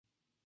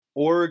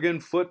Oregon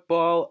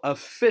football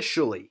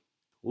officially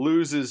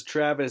loses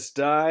Travis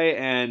Dye,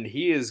 and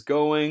he is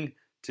going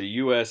to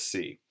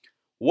USC.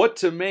 What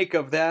to make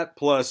of that,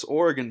 plus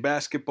Oregon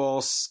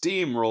basketball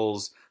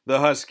steamrolls the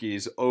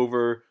Huskies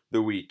over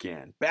the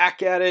weekend.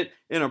 Back at it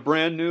in a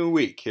brand new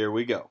week. Here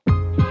we go.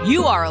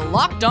 You are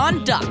Locked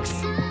On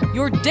Ducks,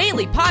 your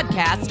daily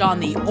podcast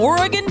on the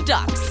Oregon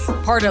Ducks,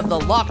 part of the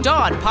Locked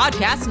On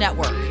Podcast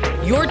Network,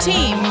 your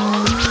team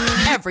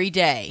every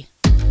day.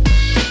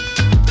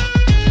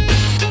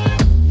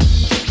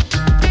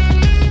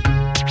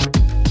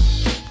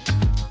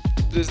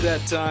 It is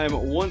that time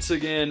once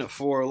again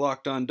for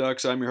Locked On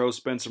Ducks. I'm your host,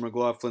 Spencer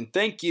McLaughlin.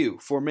 Thank you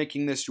for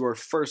making this your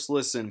first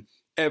listen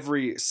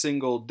every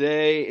single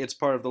day. It's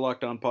part of the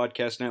Locked On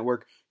Podcast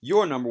Network,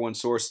 your number one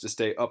source to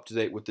stay up to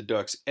date with the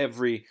Ducks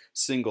every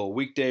single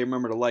weekday.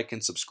 Remember to like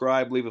and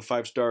subscribe. Leave a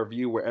 5-star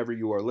review wherever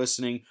you are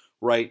listening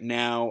right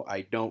now.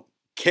 I don't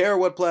care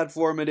what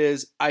platform it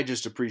is. I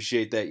just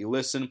appreciate that you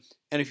listen.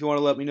 And if you want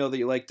to let me know that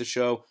you like the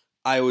show,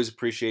 I always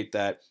appreciate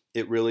that.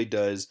 It really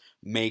does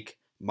make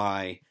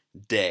my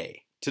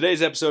day.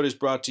 Today's episode is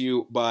brought to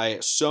you by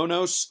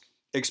Sonos.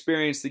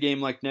 Experience the game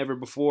like never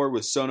before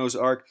with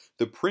Sonos Arc,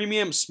 the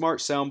premium smart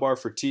soundbar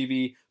for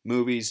TV,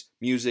 movies,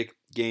 music,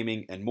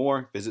 gaming, and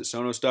more. Visit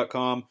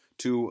Sonos.com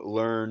to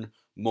learn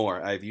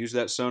more. I've used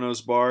that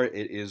Sonos bar.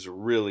 It is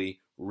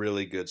really,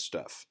 really good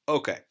stuff.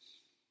 Okay,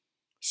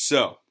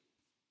 so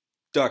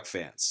Duck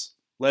fans,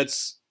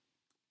 let's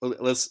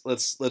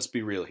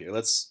be real here.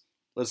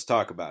 Let's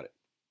talk about it.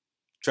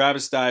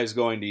 Travis Dye is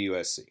going to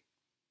USC.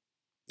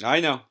 I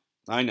know.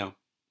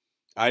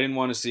 I didn't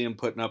want to see him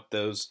putting up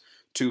those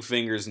two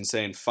fingers and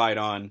saying fight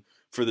on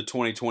for the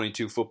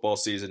 2022 football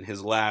season,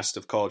 his last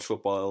of college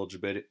football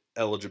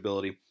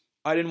eligibility.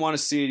 I didn't want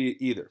to see it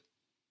either.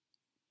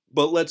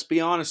 But let's be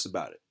honest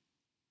about it.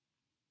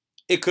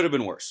 It could have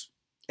been worse.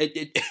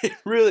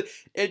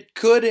 It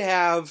could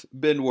have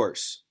been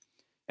worse.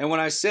 And when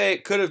I say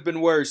it could have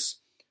been worse,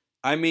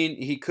 I mean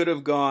he could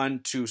have gone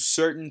to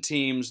certain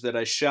teams that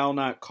I shall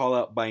not call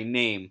out by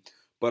name,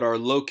 but are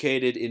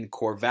located in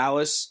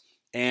Corvallis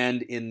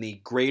and in the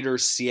greater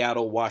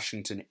Seattle,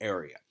 Washington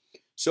area.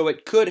 So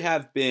it could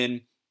have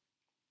been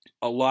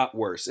a lot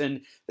worse.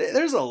 And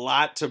there's a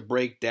lot to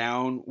break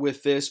down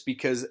with this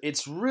because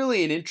it's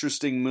really an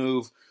interesting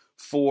move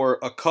for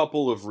a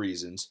couple of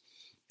reasons.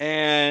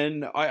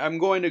 And I'm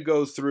going to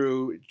go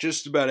through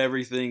just about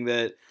everything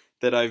that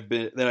I've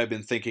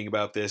been thinking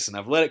about this, and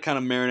I've let it kind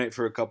of marinate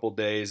for a couple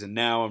days, and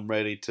now I'm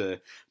ready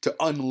to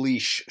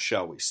unleash,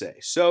 shall we say.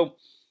 So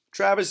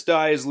Travis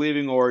Dye is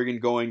leaving Oregon,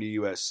 going to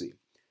USC.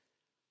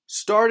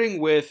 Starting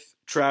with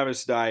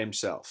Travis Dye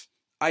himself,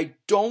 I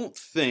don't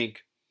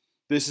think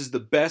this is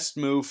the best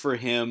move for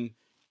him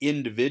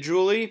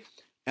individually,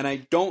 and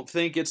I don't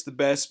think it's the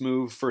best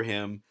move for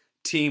him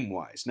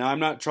team-wise. Now, I'm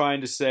not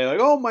trying to say, like,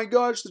 oh my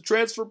gosh, the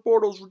transfer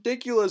portal's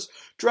ridiculous,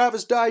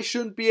 Travis Dye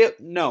shouldn't be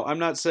it. No, I'm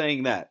not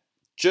saying that.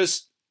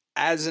 Just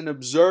as an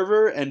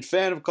observer and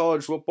fan of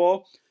college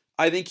football,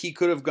 I think he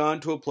could have gone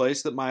to a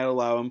place that might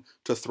allow him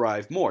to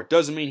thrive more.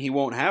 Doesn't mean he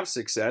won't have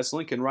success.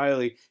 Lincoln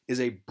Riley is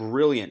a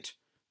brilliant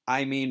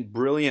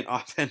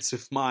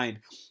offensive mind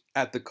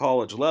at the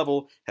college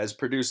level, has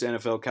produced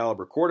NFL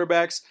caliber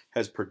quarterbacks,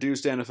 has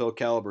produced NFL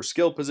caliber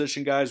skill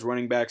position guys,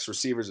 running backs,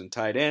 receivers, and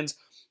tight ends.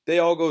 They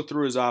all go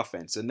through his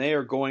offense, and they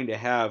are going to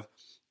have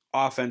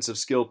offensive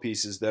skill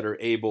pieces that are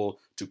able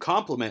to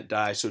complement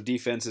Dye so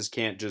defenses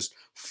can't just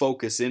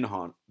focus in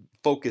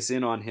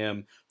on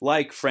him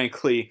like,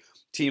 frankly,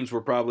 teams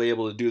were probably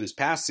able to do this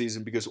past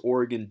season because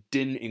Oregon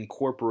didn't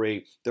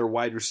incorporate their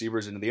wide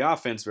receivers into the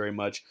offense very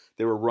much.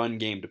 They were run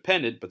game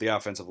dependent, but the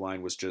offensive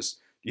line was just,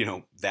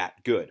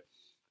 that good.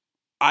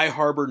 I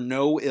harbor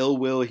no ill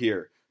will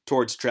here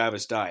towards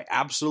Travis Dye.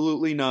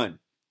 Absolutely none.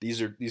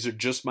 These are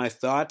just my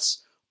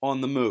thoughts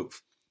on the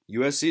move.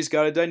 USC's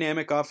got a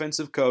dynamic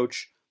offensive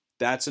coach.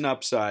 That's an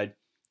upside,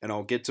 and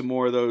I'll get to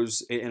more of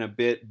those in a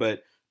bit,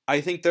 but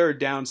I think there are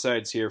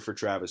downsides here for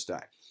Travis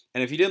Dye.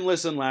 And if you didn't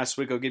listen last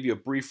week, I'll give you a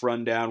brief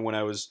rundown when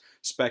I was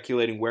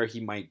speculating where he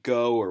might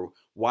go or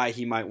why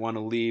he might want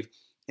to leave.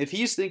 If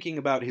he's thinking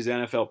about his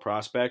NFL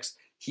prospects,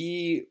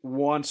 he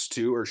wants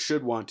to, or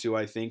should want to,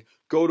 I think,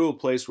 go to a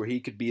place where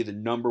he could be the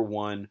number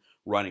one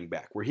running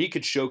back, where he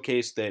could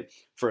showcase that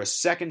for a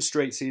second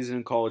straight season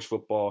in college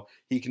football,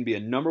 he can be a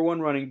number one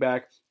running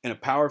back in a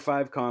Power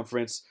 5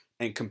 conference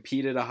and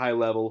compete at a high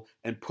level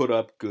and put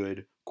up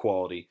good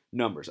quality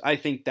numbers. I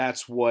think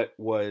that's what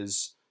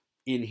was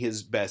in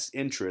his best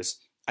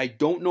interest. I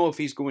don't know if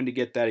he's going to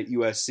get that at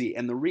USC.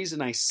 And the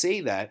reason I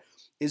say that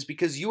is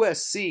because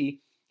USC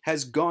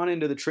has gone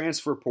into the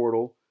transfer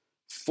portal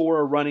for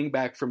a running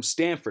back from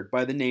Stanford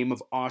by the name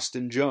of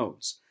Austin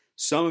Jones.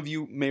 Some of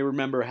you may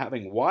remember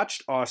having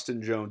watched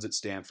Austin Jones at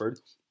Stanford.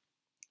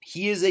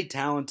 He is a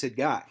talented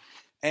guy.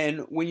 And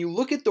when you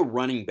look at the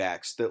running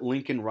backs that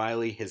Lincoln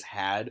Riley has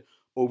had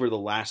over the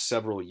last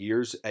several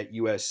years at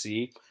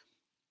USC,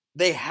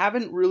 they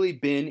haven't really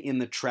been in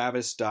the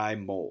Travis Dye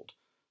mold,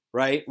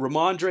 right?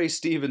 Ramondre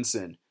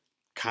Stevenson,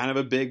 kind of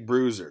a big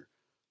bruiser.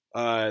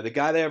 The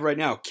guy they have right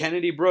now,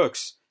 Kennedy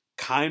Brooks,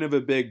 kind of a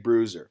big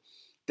bruiser.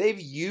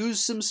 They've used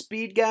some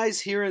speed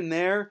guys here and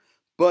there,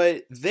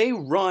 but they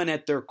run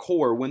at their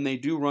core, when they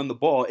do run the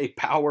ball, a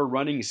power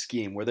running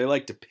scheme where they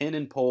like to pin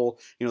and pull.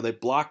 They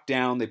block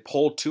down, they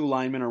pull 2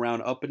 linemen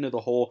around up into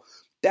the hole.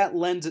 That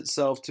lends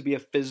itself to be a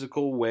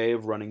physical way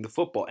of running the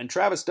football. And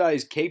Travis Dye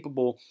is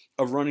capable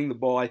of running the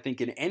ball, I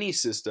think, in any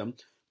system,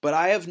 but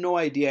I have no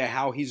idea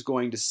how he's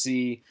going to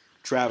see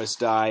Travis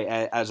Dye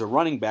as a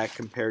running back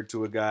compared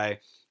to a guy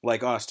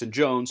like Austin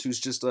Jones, who's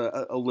just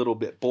a little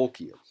bit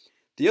bulkier.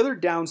 The other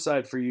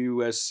downside for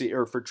USC,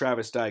 or for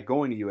Travis Dye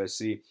going to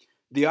USC,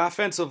 the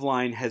offensive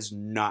line has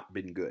not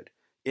been good.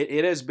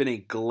 It has been a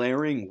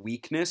glaring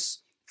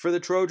weakness for the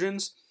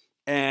Trojans,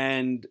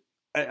 and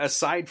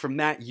aside from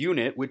that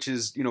unit, which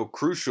is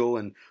crucial,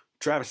 and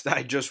Travis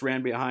Dye just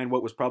ran behind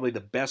what was probably the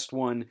best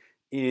one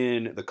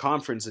in the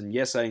conference, and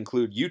yes, I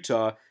include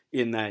Utah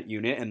in that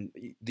unit, and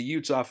the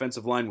Utes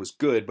offensive line was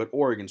good, but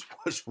Oregon's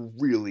was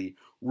really,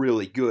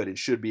 really good, and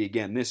should be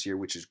again this year,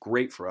 which is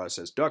great for us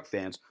as Duck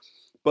fans.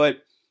 But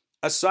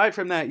aside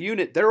from that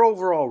unit, their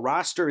overall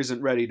roster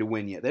isn't ready to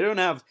win yet. They don't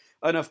have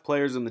enough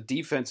players on the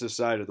defensive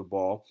side of the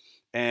ball,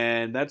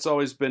 and that's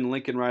always been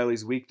Lincoln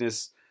Riley's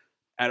weakness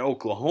at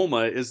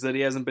Oklahoma, is that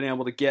he hasn't been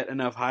able to get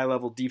enough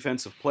high-level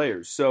defensive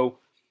players. So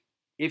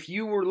if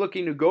you were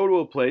looking to go to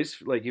a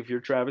place, like if you're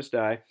Travis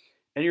Dye,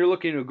 and you're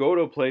looking to go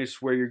to a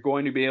place where you're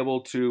going to be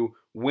able to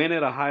win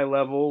at a high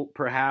level,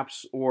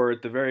 perhaps, or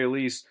at the very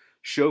least,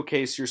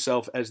 showcase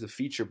yourself as the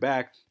feature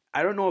back,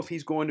 I don't know if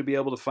he's going to be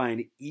able to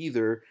find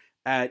either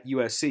at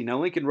USC. Now,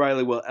 Lincoln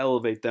Riley will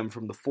elevate them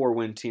from the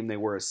 4-win team they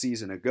were a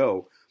season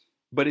ago,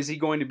 but is he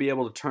going to be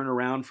able to turn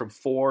around from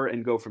 4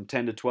 and go from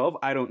 10 to 12?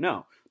 I don't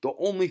know. The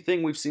only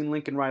thing we've seen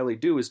Lincoln Riley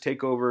do is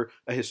take over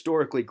a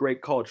historically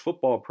great college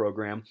football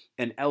program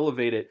and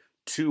elevate it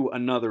to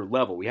another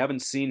level. We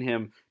haven't seen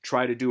him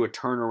try to do a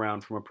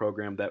turnaround from a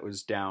program that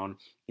was down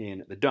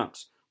in the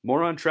dumps.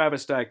 More on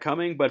Travis Dye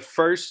coming, but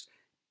first,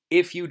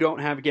 if you don't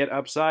have Get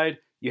Upside,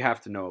 you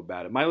have to know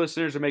about it. My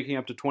listeners are making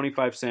up to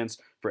 25 cents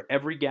for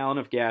every gallon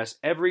of gas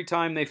every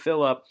time they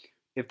fill up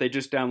if they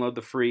just download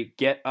the free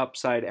Get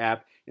Upside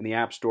app in the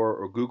App Store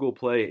or Google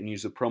Play and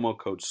use the promo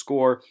code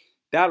SCORE.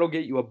 That'll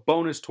get you a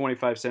bonus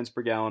 25 cents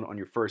per gallon on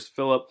your first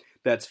fill up.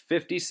 That's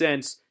 50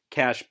 cents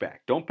cash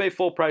back. Don't pay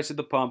full price at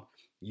the pump.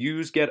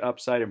 Use Get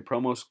Upside and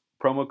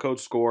promo code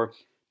SCORE.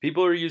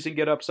 People who are using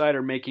Get Upside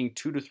are making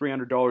 $200 to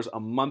 $300 a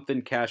month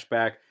in cash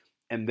back,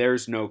 and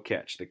there's no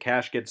catch. The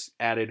cash gets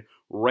added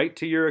right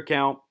to your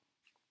account.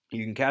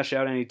 You can cash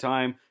out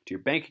anytime to your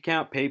bank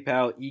account,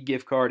 PayPal,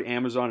 e-gift card,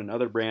 Amazon, and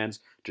other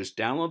brands. Just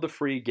download the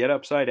free Get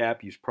Upside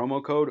app, use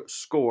promo code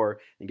SCORE,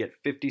 and get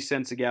 50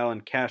 cents a gallon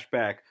cash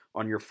back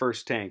on your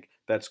first tank.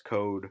 That's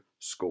code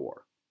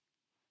SCORE.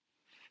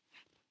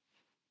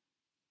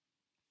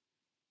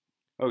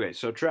 Okay,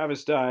 so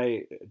Travis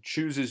Dye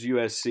chooses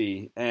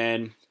USC,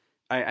 and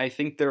I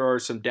think there are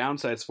some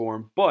downsides for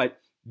him,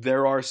 but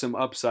there are some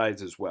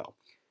upsides as well.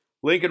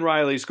 Lincoln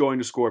Riley's going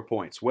to score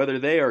points. Whether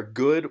they are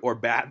good or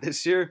bad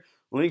this year,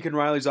 Lincoln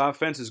Riley's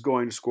offense is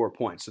going to score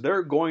points. So there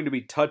are going to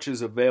be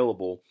touches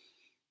available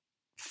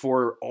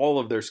for all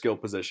of their skill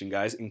position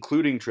guys,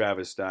 including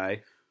Travis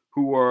Dye,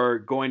 who are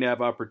going to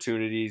have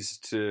opportunities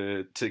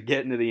to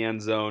get into the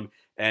end zone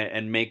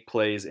and make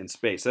plays in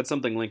space. That's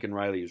something Lincoln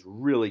Riley is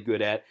really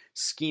good at,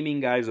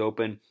 scheming guys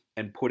open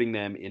and putting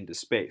them into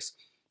space.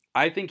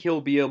 I think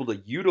he'll be able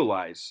to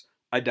utilize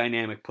a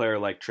dynamic player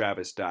like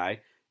Travis Dye.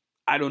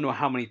 I don't know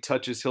how many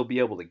touches he'll be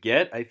able to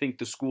get. I think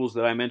the schools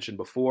that I mentioned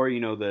before,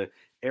 the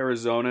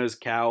Arizonas,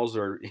 Cals,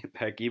 or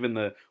heck, even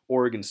the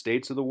Oregon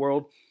States of the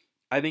world,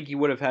 I think he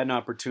would have had an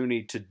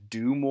opportunity to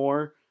do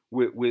more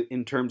with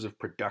in terms of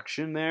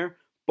production there.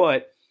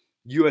 But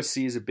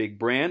USC is a big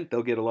brand.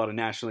 They'll get a lot of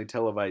nationally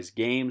televised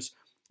games.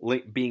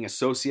 Being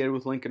associated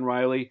with Lincoln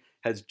Riley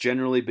has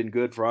generally been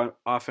good for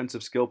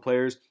offensive skill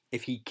players.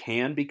 If he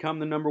can become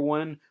the number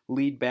 1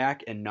 lead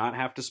back and not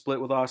have to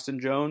split with Austin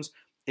Jones,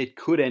 it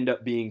could end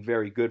up being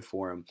very good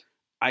for him.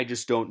 I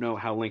just don't know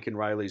how Lincoln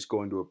Riley is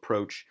going to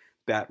approach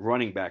that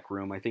running back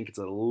room. I think it's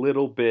a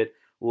little bit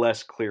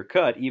less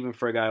clear-cut, even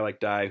for a guy like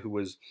Dye, who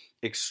was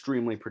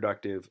extremely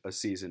productive a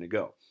season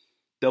ago.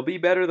 They'll be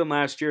better than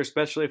last year,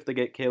 especially if they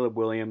get Caleb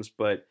Williams,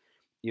 but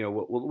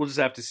we'll just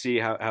have to see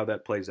how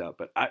that plays out.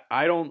 But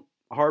I don't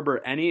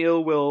harbor any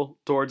ill will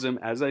towards him.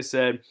 As I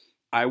said,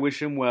 I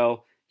wish him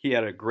well. He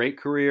had a great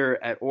career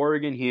at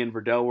Oregon. He and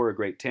Verdell were a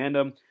great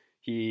tandem.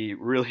 He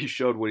really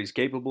showed what he's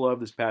capable of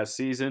this past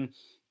season.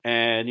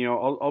 And,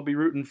 I'll be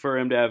rooting for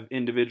him to have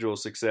individual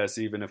success,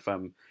 even if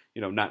I'm,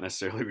 not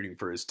necessarily rooting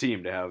for his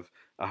team to have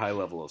a high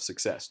level of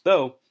success.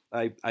 Though,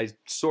 I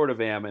sort of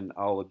am, and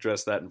I'll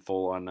address that in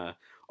full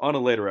on a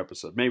later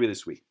episode, maybe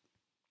this week.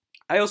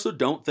 I also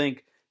don't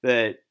think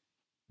that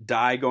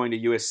Dye going to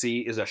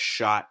USC is a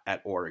shot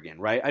at Oregon,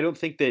 right? I don't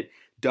think that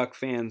Duck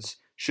fans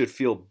should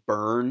feel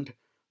burned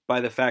by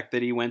the fact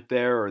that he went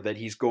there or that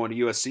he's going to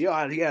USC.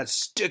 Oh, yeah,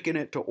 sticking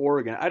it to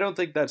Oregon. I don't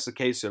think that's the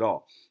case at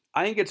all.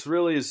 I think it's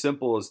really as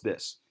simple as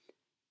this.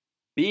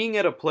 Being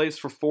at a place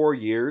for 4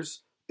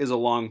 years is a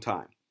long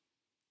time.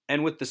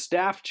 And with the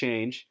staff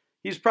change,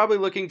 he's probably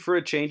looking for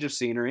a change of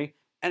scenery,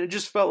 and it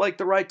just felt like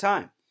the right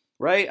time,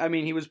 right? I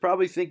mean, he was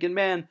probably thinking,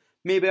 man,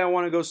 maybe I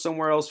want to go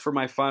somewhere else for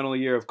my final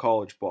year of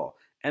college ball.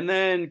 And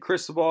then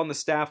Cristobal and the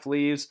staff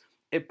leaves.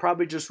 It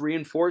probably just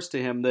reinforced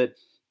to him that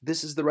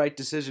this is the right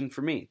decision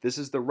for me. This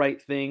is the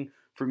right thing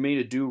for me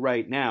to do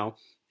right now.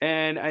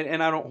 And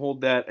I don't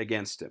hold that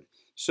against him.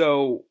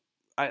 So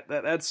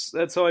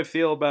that's how I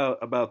feel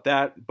about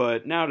that.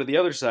 But now to the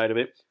other side of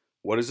it,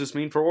 what does this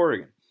mean for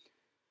Oregon?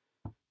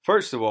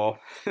 First of all,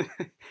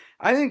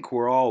 I think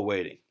we're all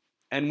waiting.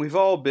 And we've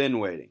all been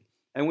waiting.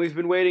 And we've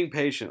been waiting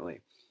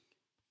patiently.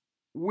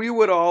 We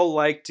would all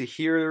like to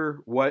hear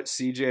what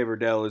CJ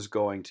Verdell is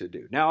going to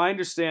do. Now, I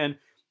understand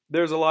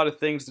there's a lot of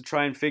things to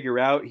try and figure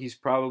out. He's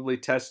probably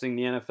testing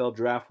the NFL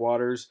draft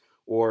waters,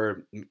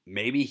 or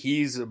maybe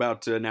he's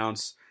about to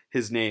announce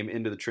his name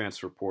into the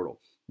transfer portal.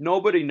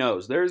 Nobody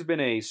knows. There's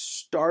been a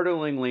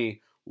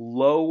startlingly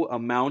low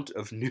amount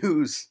of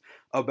news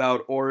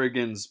about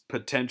Oregon's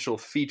potential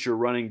feature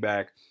running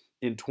back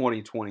in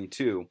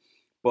 2022.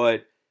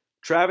 But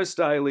Travis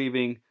Dye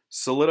leaving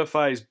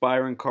solidifies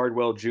Byron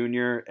Cardwell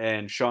Jr.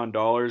 and Sean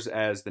Dollars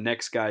as the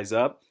next guys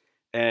up.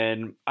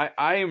 And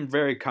I am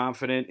very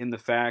confident in the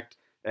fact,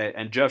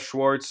 and Jeff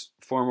Schwartz,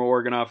 former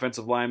Oregon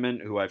offensive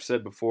lineman, who I've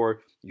said before,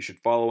 you should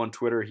follow on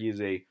Twitter. He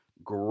is a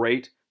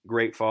great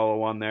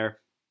follow on there.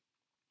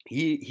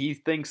 He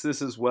thinks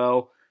this as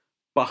well.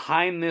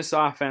 Behind this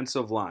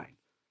offensive line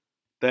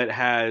that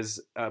has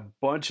a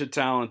bunch of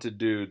talented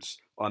dudes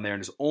on there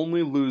and is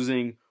only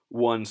losing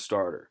one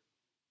starter,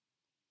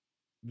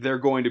 they're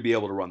going to be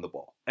able to run the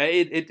ball.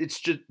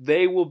 It's just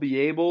they will be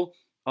able,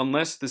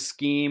 unless the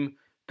scheme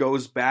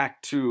goes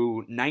back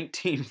to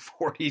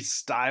 1940s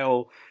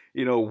style,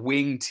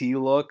 wing T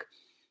look.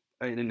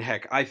 And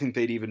heck, I think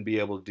they'd even be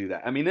able to do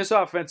that. I mean, this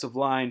offensive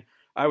line,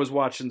 I was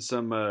watching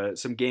some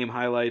game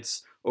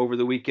highlights over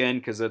the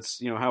weekend because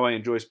that's how I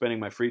enjoy spending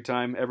my free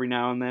time every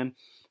now and then.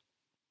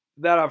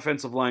 That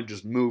offensive line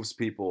just moves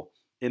people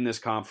in this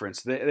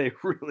conference. They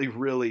really,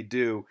 really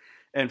do.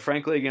 And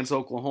frankly, against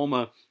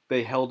Oklahoma,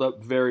 they held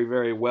up very,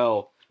 very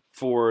well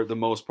for the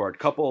most part.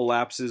 Couple of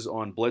lapses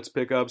on blitz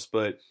pickups,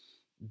 but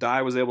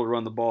Dye was able to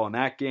run the ball in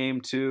that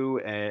game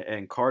too.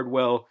 And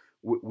Cardwell,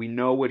 we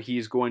know what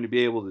he's going to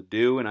be able to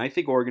do. And I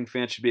think Oregon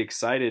fans should be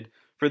excited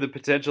for the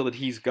potential that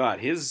he's got.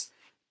 His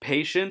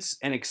patience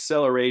and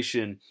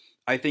acceleration,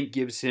 I think,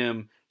 gives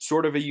him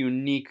sort of a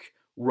unique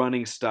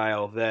running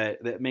style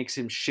that makes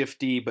him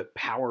shifty but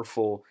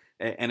powerful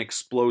and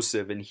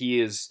explosive. And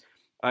he is,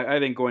 I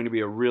think, going to be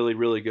a really,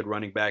 really good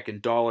running back.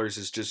 And Dollars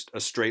is just a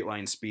straight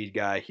line speed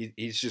guy.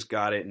 He's just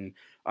got it, and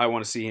I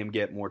want to see him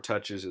get more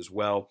touches as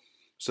well.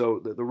 So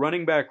the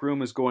running back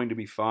room is going to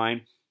be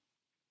fine.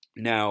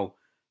 Now,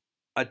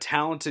 a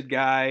talented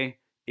guy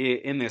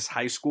in this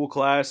high school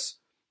class,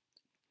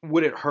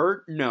 would it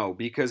hurt? No,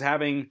 because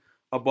having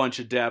a bunch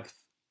of depth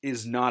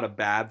is not a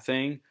bad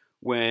thing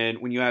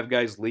when you have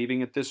guys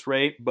leaving at this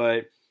rate.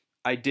 But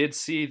I did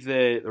see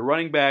the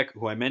running back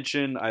who I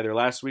mentioned either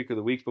last week or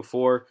the week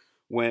before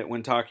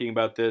when talking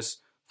about this,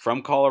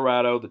 from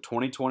Colorado, the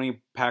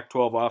 2020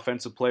 Pac-12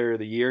 Offensive Player of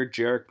the Year,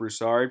 Jarek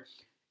Broussard.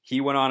 He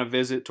went on a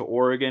visit to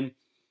Oregon.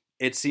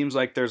 It seems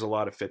like there's a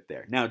lot of fit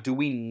there. Now, do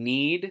we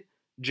need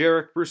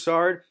Jarek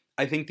Broussard?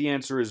 I think the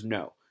answer is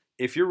no.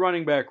 If your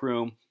running back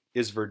room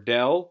is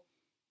Verdell,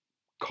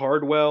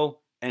 Cardwell,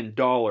 and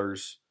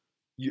Dollars,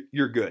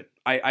 you're good.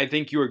 I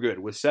think you're good.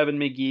 With Seven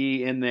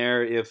McGee in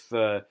there, if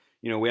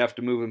we have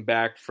to move him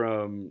back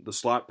from the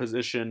slot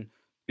position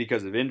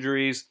because of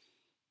injuries,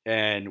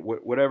 and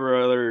whatever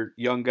other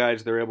young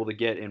guys they're able to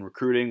get in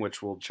recruiting,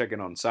 which we'll check in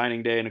on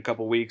signing day in a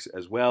couple weeks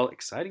as well.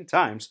 Exciting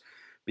times,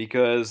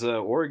 because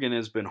Oregon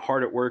has been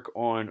hard at work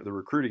on the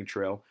recruiting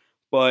trail.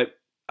 But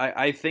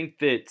I think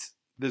that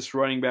this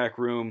running back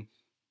room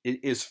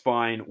is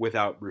fine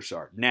without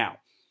Broussard. Now,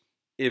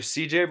 if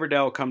CJ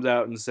Verdell comes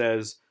out and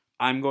says,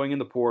 I'm going in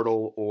the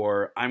portal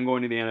or I'm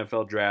going to the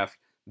NFL draft,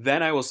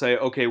 then I will say,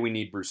 okay, we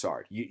need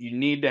Broussard. You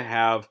need to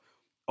have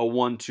a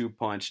 1-2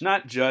 punch,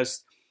 not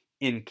just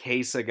in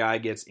case a guy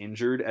gets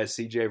injured, as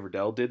CJ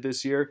Verdell did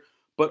this year,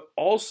 but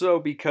also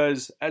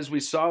because, as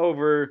we saw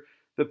over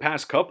the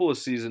past couple of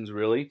seasons,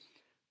 really,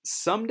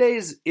 some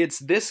days it's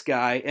this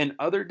guy and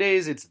other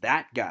days it's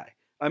that guy.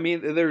 I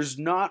mean, there's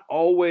not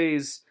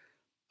always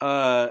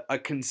a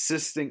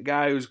consistent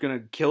guy who's going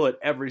to kill it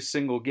every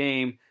single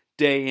game,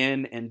 day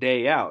in and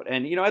day out.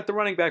 And, at the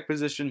running back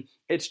position,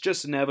 it's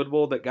just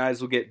inevitable that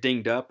guys will get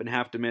dinged up and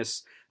have to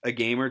miss a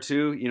game or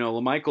two.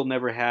 LaMichael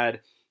never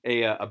had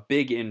a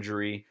big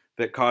injury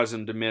that caused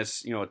him to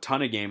miss, a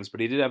ton of games, but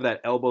he did have that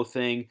elbow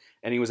thing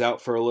and he was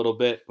out for a little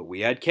bit, but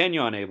we had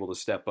Kenyon able to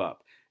step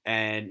up.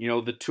 And,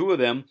 the two of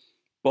them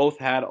both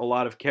had a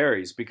lot of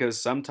carries, because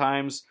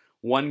sometimes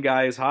one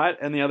guy is hot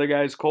and the other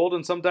guy is cold,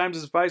 and sometimes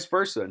it's vice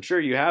versa. And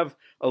sure, you have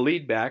a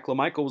lead back.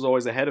 LaMichael was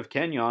always ahead of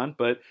Kenyon,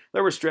 but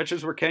there were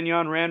stretches where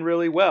Kenyon ran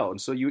really well. And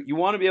so you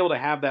want to be able to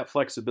have that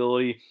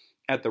flexibility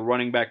at the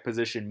running back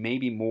position,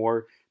 maybe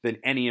more than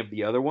any of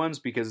the other ones,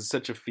 because it's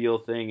such a feel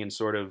thing and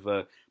sort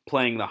of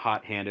playing the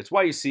hot hand. It's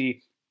why you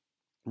see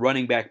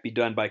running back be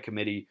done by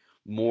committee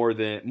more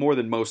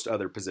than most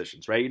other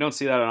positions, right? You don't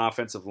see that on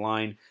offensive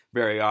line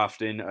very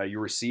often. Your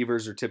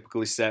receivers are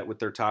typically set with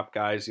their top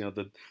guys.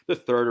 The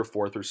third or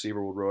fourth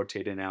receiver will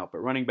rotate in and out, but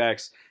running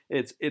backs,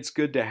 it's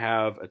good to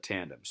have a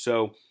tandem.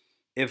 So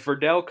if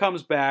Verdell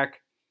comes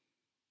back,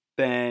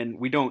 then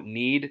we don't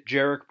need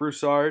Jarek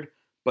Broussard.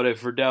 But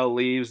if Verdell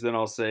leaves, then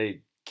I'll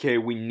say, okay,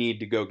 we need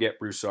to go get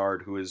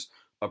Broussard, who is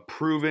a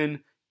proven,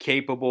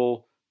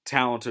 capable,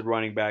 talented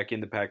running back in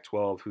the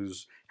Pac-12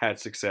 who's had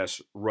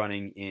success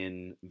running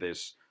in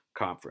this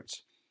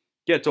conference.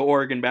 Get to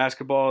Oregon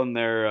basketball and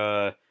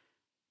their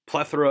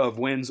plethora of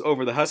wins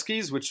over the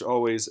Huskies, which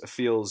always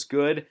feels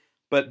good.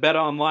 But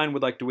BetOnline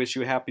would like to wish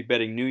you a happy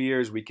betting New Year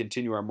as we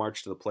continue our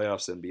march to the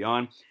playoffs and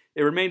beyond.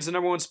 It remains the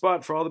number one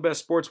spot for all the best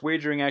sports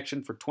wagering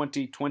action for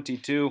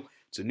 2022.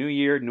 It's a new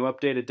year, new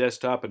updated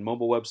desktop and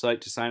mobile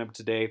website to sign up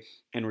today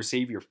and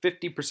receive your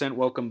 50%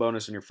 welcome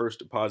bonus on your first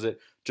deposit.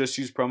 Just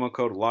use promo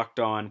code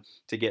LOCKEDON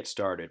to get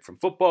started. From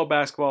football,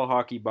 basketball,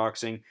 hockey,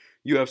 boxing,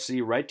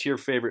 UFC, right to your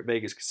favorite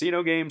Vegas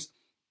casino games,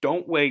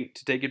 don't wait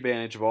to take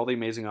advantage of all the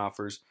amazing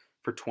offers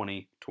for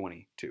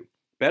 2022.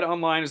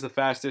 BetOnline is the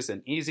fastest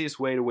and easiest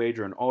way to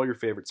wager on all your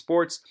favorite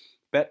sports.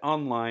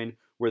 BetOnline,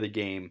 where the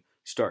game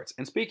starts.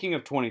 And speaking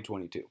of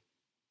 2022,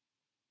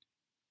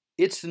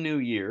 it's the new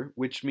year,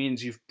 which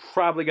means you've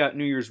probably got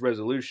New Year's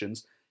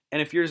resolutions.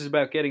 And if yours is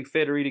about getting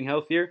fit or eating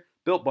healthier,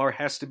 Built Bar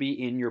has to be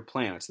in your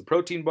plan. It's the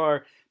protein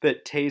bar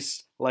that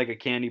tastes like a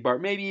candy bar,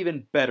 maybe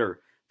even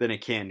better than a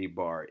candy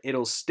bar.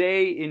 It'll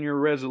stay in your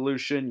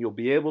resolution. You'll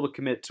be able to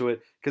commit to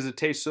it because it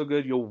tastes so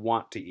good you'll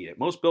want to eat it.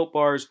 Most Built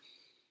Bars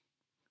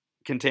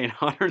contain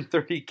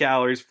 130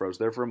 calories, froze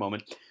there for a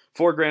moment,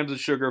 4 grams of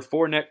sugar,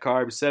 4 net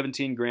carbs,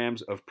 17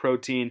 grams of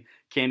protein.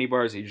 Candy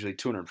bars are usually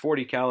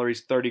 240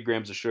 calories, 30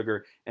 grams of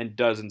sugar, and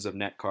dozens of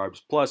net carbs.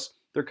 Plus,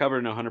 they're covered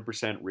in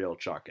 100% real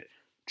chocolate.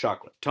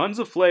 Tons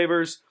of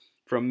flavors,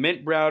 from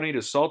mint brownie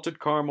to salted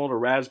caramel to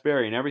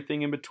raspberry and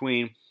everything in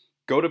between.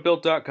 Go to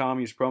Built.com,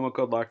 use promo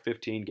code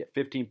LOCKED15, get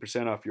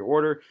 15% off your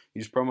order.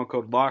 Use promo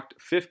code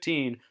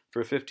LOCKED15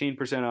 for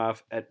 15%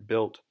 off at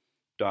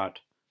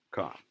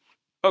Built.com.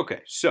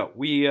 Okay, so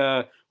we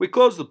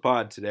closed the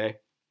pod today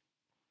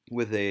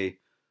with a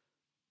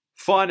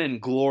fun and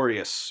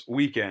glorious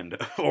weekend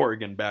of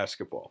Oregon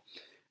basketball.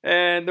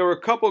 And there were a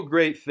couple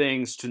great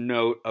things to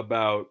note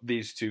about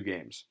these two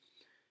games.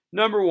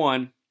 Number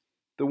one,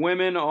 the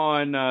women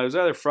on, it was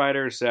either Friday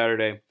or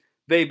Saturday,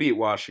 they beat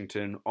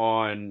Washington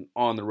on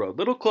the road. A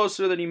little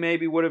closer than you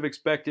maybe would have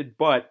expected,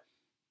 but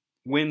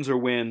wins are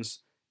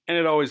wins, and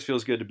it always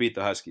feels good to beat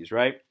the Huskies,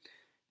 right?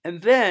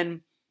 And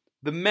then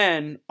the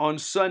men on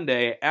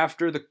Sunday,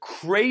 after the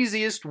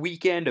craziest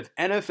weekend of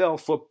NFL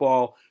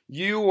football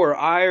you or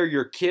I or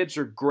your kids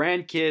or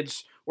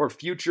grandkids or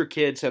future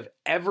kids have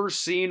ever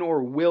seen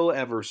or will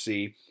ever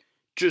see,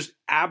 just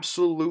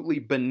absolutely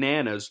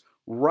bananas.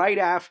 Right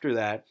after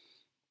that,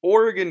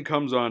 Oregon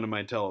comes onto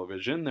my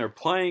television. They're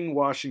playing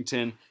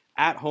Washington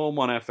at home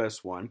on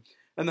FS1.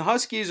 And the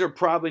Huskies are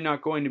probably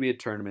not going to be a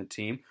tournament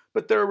team,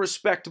 but they're a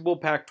respectable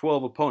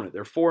Pac-12 opponent.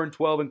 They're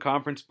 4-12 in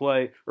conference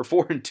play, or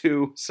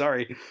 4-2,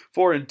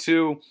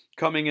 4-2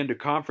 coming into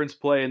conference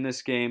play in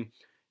this game.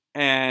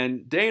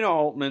 And Dana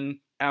Altman,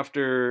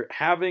 after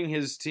having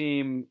his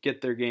team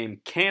get their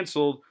game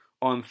canceled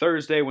on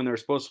Thursday when they were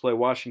supposed to play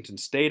Washington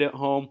State at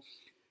home,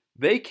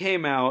 they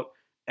came out,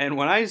 and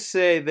when I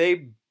say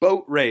they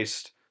boat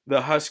raced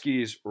the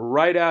Huskies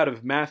right out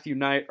of Matthew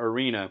Knight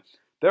Arena,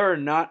 there are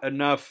not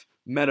enough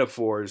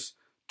metaphors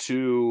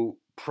to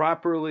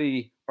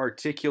properly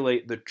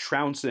articulate the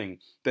trouncing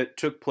that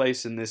took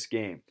place in this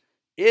game.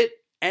 It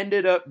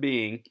ended up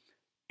being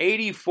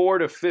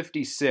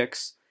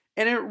 84-56,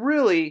 and it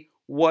really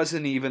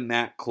wasn't even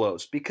that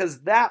close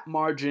because that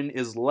margin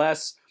is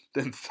less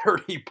than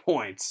 30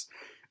 points.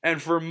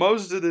 And for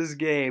most of this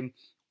game,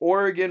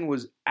 Oregon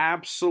was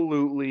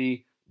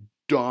absolutely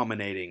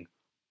dominating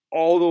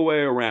all the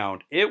way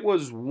around. It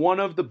was one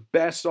of the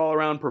best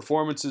all-around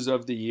performances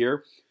of the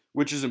year,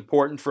 which is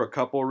important for a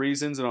couple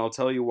reasons, and I'll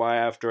tell you why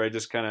after I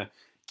just kind of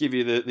give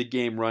you the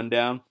game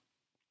rundown.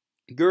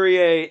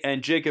 Guerrier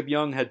and Jacob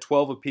Young had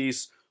 12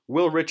 apiece.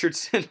 Will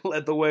Richardson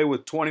led the way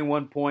with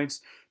 21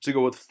 points to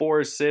go with 4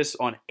 assists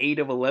on 8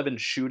 of 11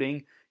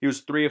 shooting. He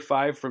was 3 of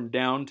 5 from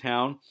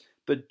downtown.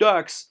 The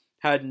Ducks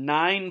had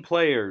 9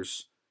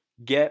 players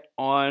get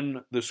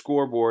on the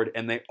scoreboard,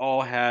 and they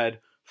all had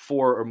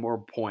 4 or more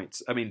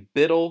points. I mean,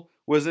 Biddle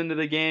was into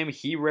the game.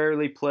 He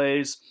rarely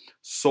plays.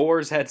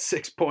 Soares had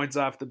 6 points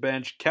off the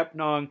bench.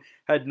 Kepnong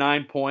had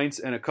 9 points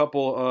and a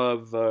couple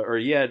of,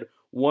 he had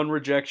 1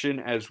 rejection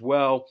as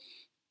well.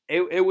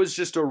 It was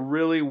just a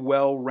really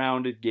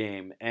well-rounded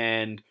game,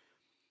 and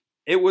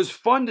it was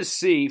fun to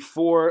see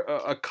for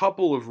a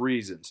couple of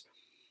reasons.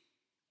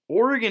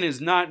 Oregon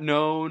is not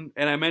known,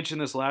 and I mentioned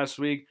this last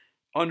week,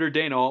 under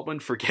Dana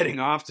Altman for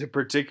getting off to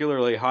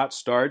particularly hot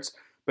starts,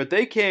 but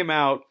they came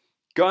out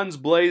guns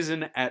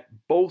blazing at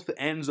both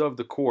ends of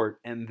the court,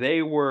 and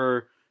they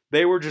were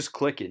just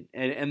clicking.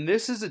 And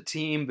this is a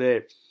team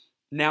that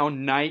now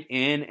night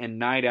in and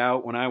night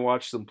out, when I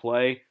watch them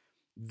play,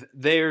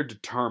 they are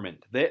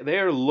determined. They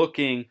are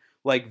looking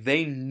Like,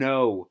 they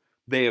know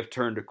they have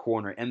turned a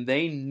corner, and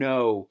they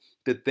know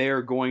that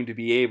they're going to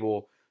be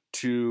able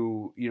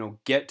to,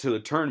 get to the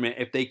tournament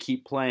if they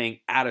keep playing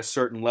at a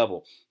certain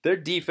level. Their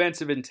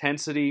defensive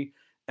intensity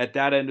at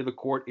that end of the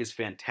court is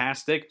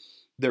fantastic.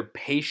 Their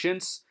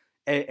patience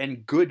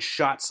and good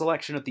shot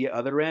selection at the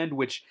other end,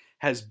 which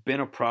has been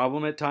a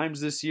problem at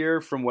times this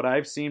year from what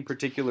I've seen,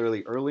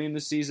 particularly early in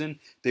the season.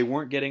 They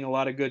weren't getting a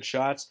lot of good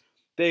shots.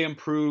 They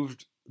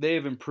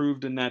have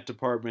improved in that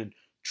department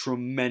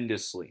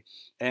tremendously.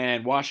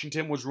 And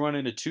Washington was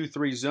running a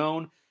 2-3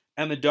 zone,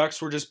 and the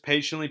Ducks were just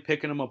patiently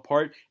picking them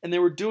apart, and they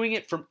were doing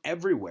it from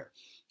everywhere.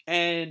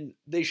 And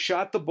they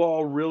shot the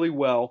ball really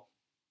well.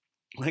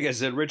 Like I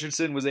said,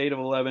 Richardson was 8 of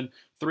 11,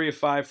 3 of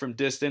 5 from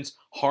distance.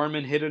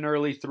 Harmon hit an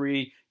early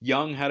 3.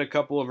 Young had a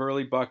couple of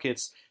early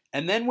buckets.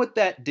 And then what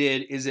that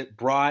did is it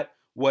brought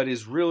what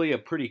is really a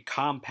pretty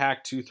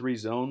compact 2-3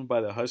 zone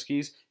by the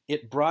Huskies.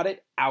 It brought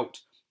it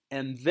out.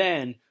 And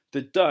then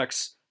the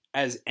Ducks,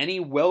 as any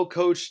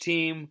well-coached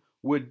team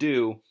would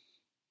do,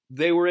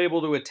 they were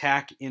able to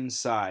attack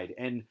inside.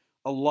 And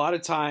a lot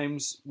of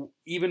times,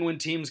 even when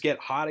teams get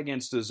hot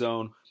against a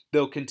zone,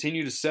 they'll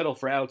continue to settle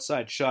for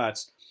outside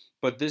shots.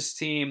 But this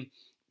team,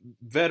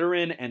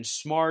 veteran and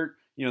smart,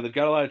 they've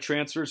got a lot of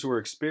transfers who are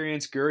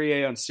experienced.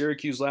 Guerrier on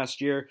Syracuse last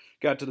year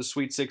got to the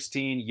Sweet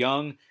 16.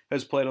 Young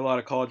has played a lot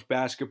of college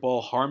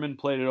basketball. Harmon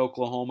played at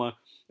Oklahoma.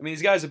 I mean,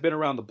 these guys have been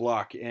around the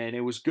block, and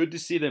it was good to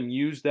see them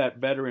use that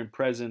veteran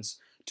presence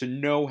to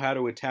know how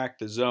to attack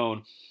the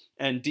zone.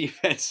 And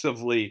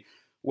defensively,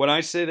 when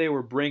I say they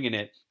were bringing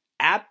it,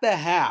 at the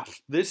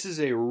half, this is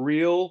a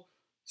real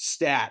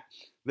stat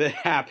that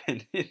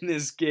happened in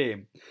this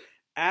game.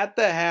 At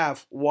the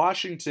half,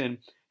 Washington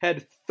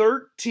had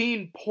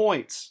 13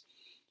 points.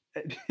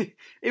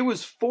 It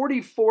was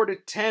 44-10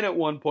 at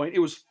one point. It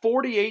was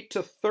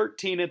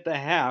 48-13 at the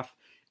half.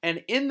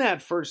 And in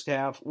that first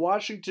half,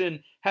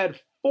 Washington had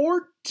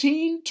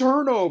 14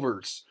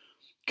 turnovers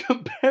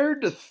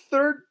compared to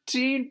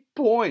 13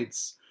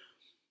 points.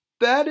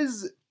 That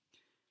is,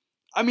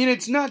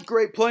 it's not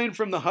great playing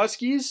from the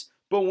Huskies,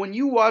 but when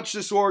you watch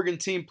this Oregon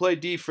team play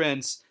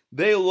defense,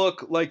 they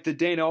look like the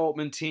Dana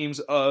Altman teams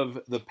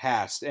of the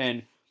past.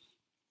 And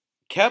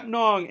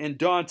Kepnong and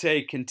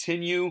Dante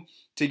continue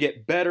to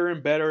get better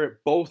and better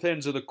at both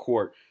ends of the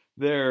court.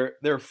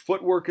 Their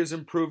footwork is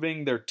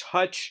improving. Their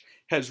touch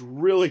has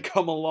really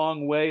come a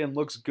long way and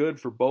looks good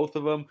for both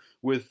of them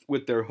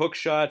with their hook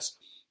shots.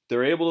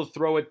 They're able to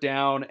throw it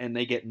down, and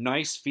they get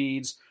nice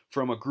feeds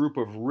from a group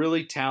of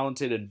really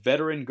talented and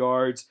veteran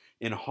guards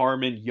in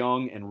Harmon,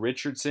 Young, and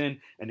Richardson.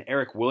 And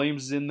Eric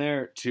Williams is in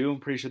there, too. I'm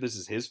pretty sure this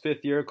is his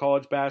 5th year of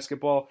college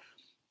basketball.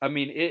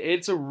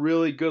 It's a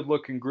really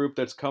good-looking group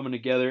that's coming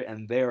together,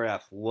 and they're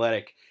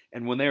athletic.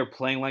 And when they are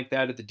playing like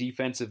that at the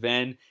defensive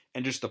end,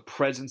 and just the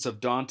presence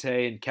of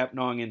Dante and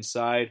Kepnong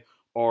inside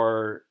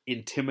are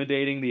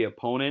intimidating the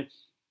opponent,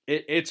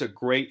 it's a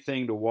great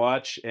thing to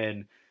watch.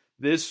 And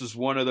this was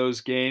one of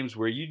those games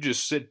where you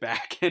just sit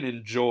back and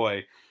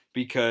enjoy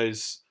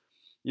because,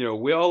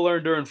 we all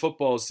learned during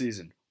football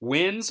season,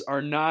 wins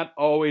are not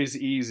always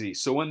easy.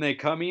 So when they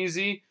come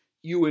easy,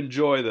 you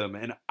enjoy them.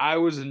 And I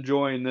was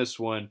enjoying this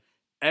one.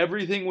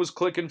 Everything was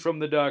clicking from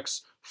the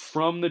Ducks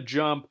from the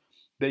jump.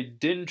 They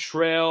didn't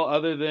trail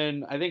other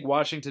than, I think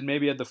Washington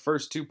maybe had the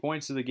first 2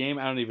 points of the game.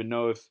 I don't even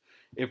know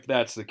if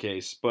that's the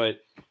case.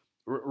 But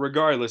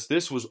regardless,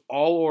 this was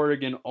all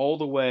Oregon all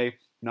the way.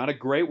 Not a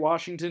great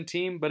Washington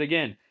team, but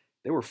again,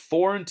 they were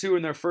 4-2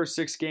 in their first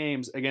 6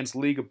 games against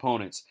league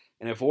opponents.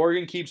 And if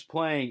Oregon keeps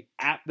playing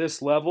at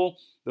this level,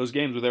 those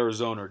games with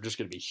Arizona are just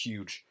going to be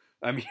huge.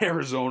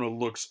 Arizona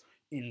looks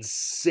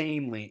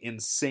insanely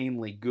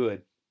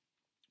good.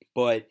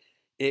 But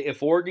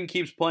if Oregon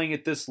keeps playing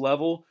at this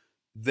level,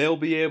 they'll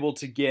be able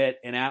to get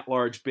an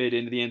at-large bid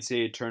into the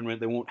NCAA tournament.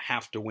 They won't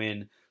have to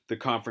win the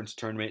conference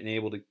tournament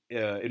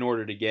in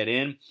order to get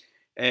in.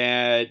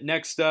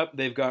 Next up,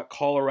 they've got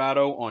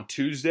Colorado on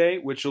Tuesday,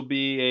 which will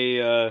be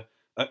a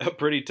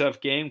pretty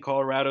tough game.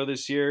 Colorado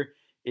this year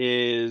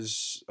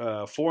is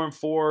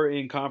 4-4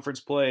 in conference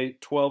play,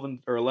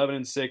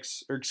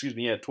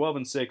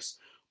 11-6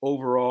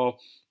 overall,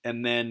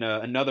 and then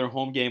another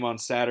home game on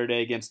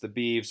Saturday against the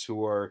Beavs,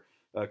 who are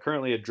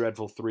currently a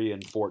dreadful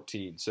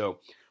 3-14. So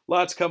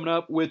lots coming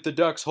up with the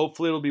Ducks.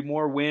 Hopefully it'll be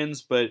more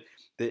wins, but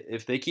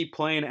if they keep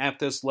playing at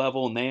this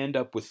level and they end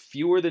up with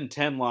fewer than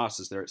 10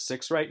 losses, they're at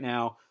 6 right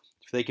now.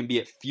 If they can be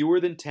at fewer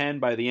than 10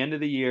 by the end of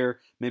the year,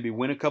 maybe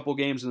win a couple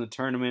games in the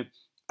tournament,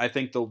 I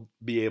think they'll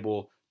be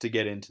able to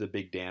get into the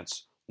big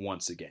dance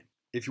once again.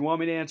 If you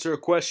want me to answer a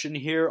question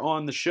here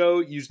on the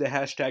show, use the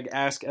hashtag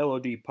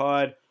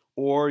AskLODPod,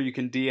 or you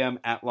can DM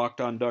at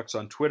LockedOnDucks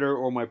on Twitter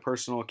or my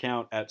personal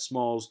account at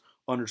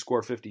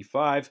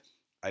Smalls_55.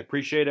 I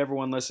appreciate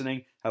everyone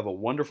listening. Have a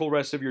wonderful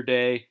rest of your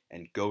day,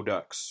 and go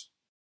Ducks.